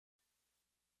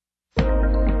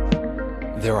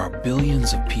There are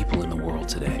billions of people in the world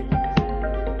today.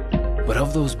 But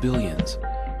of those billions,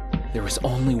 there is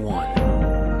only one.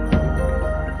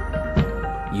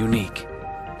 Unique,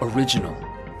 original,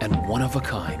 and one of a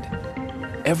kind.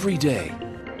 Every day,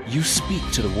 you speak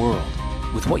to the world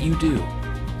with what you do,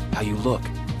 how you look,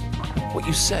 what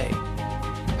you say,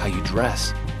 how you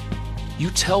dress.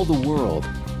 You tell the world,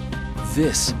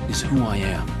 this is who I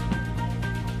am.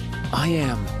 I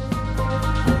am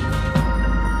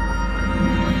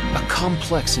a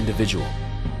complex individual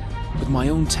with my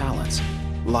own talents,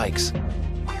 likes,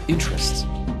 interests,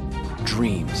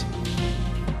 dreams.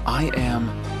 I am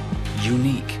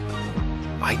unique.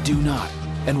 I do not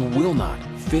and will not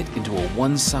fit into a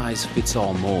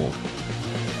one-size-fits-all mold.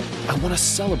 I want to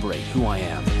celebrate who I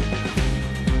am,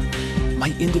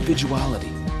 my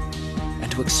individuality,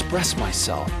 and to express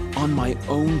myself on my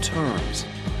own terms,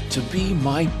 to be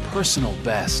my personal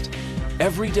best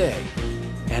every day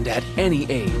and at any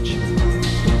age.